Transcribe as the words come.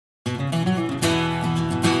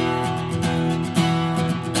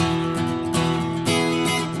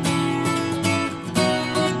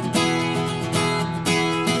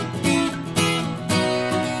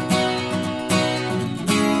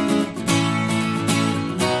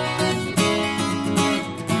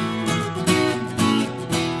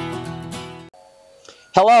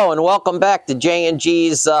Hello and welcome back to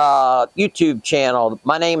J&G's YouTube channel.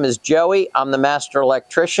 My name is Joey. I'm the master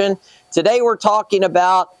electrician. Today we're talking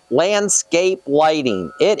about landscape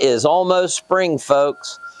lighting. It is almost spring,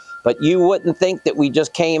 folks, but you wouldn't think that we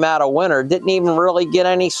just came out of winter. Didn't even really get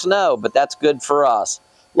any snow, but that's good for us.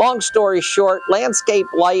 Long story short, landscape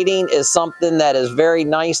lighting is something that is very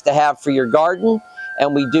nice to have for your garden,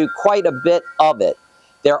 and we do quite a bit of it.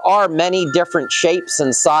 There are many different shapes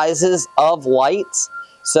and sizes of lights,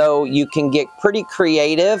 so you can get pretty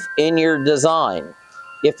creative in your design.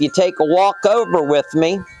 If you take a walk over with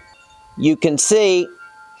me, you can see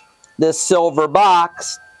this silver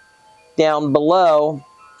box down below.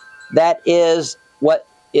 That is what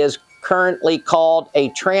is currently called a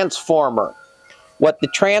transformer. What the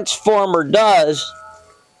transformer does,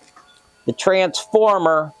 the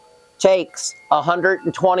transformer takes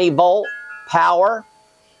 120 volt power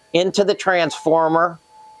into the transformer,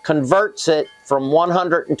 converts it from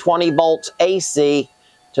 120 volts AC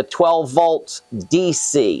to 12 volts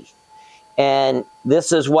DC. And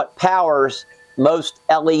this is what powers most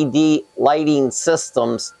LED lighting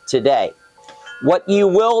systems today. What you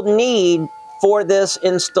will need for this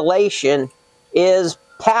installation is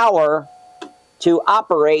power to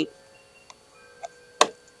operate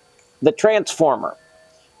the transformer.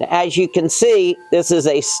 Now, as you can see, this is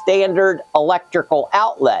a standard electrical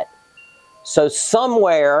outlet. So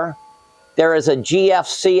somewhere there is a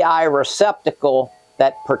GFCI receptacle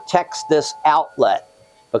that protects this outlet,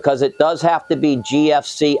 because it does have to be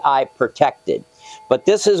GFCI protected. But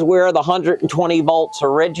this is where the 120 volts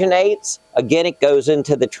originates. Again, it goes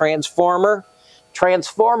into the transformer.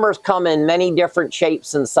 Transformers come in many different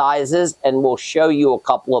shapes and sizes, and we'll show you a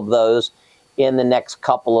couple of those in the next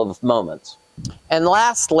couple of moments. And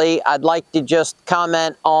lastly, I'd like to just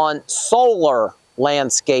comment on solar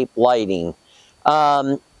landscape lighting.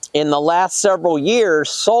 In the last several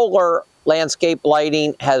years, solar landscape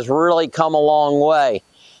lighting has really come a long way.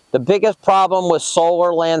 The biggest problem with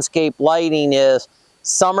solar landscape lighting is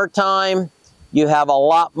summertime, you have a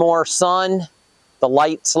lot more sun, the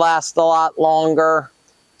lights last a lot longer,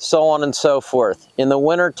 so on and so forth. In the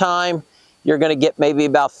wintertime, you're going to get maybe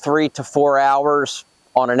about 3 to 4 hours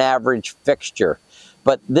on an average fixture.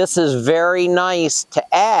 But this is very nice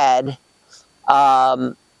to add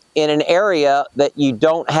in an area that you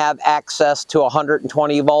don't have access to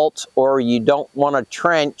 120 volts, or you don't want to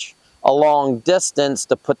trench a long distance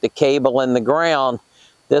to put the cable in the ground.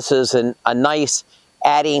 This is a nice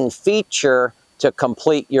adding feature to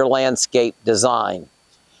complete your landscape design.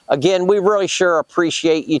 Again, we really sure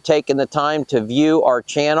appreciate you taking the time to view our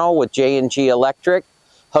channel with J&G Electric.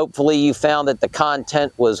 Hopefully you found that the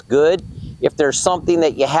content was good. If there's something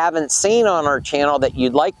that you haven't seen on our channel that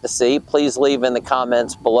you'd like to see, please leave in the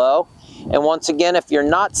comments below. And once again, if you're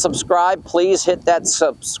not subscribed, please hit that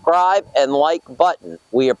subscribe and like button.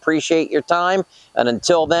 We appreciate your time, and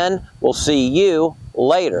until then, we'll see you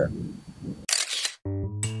later.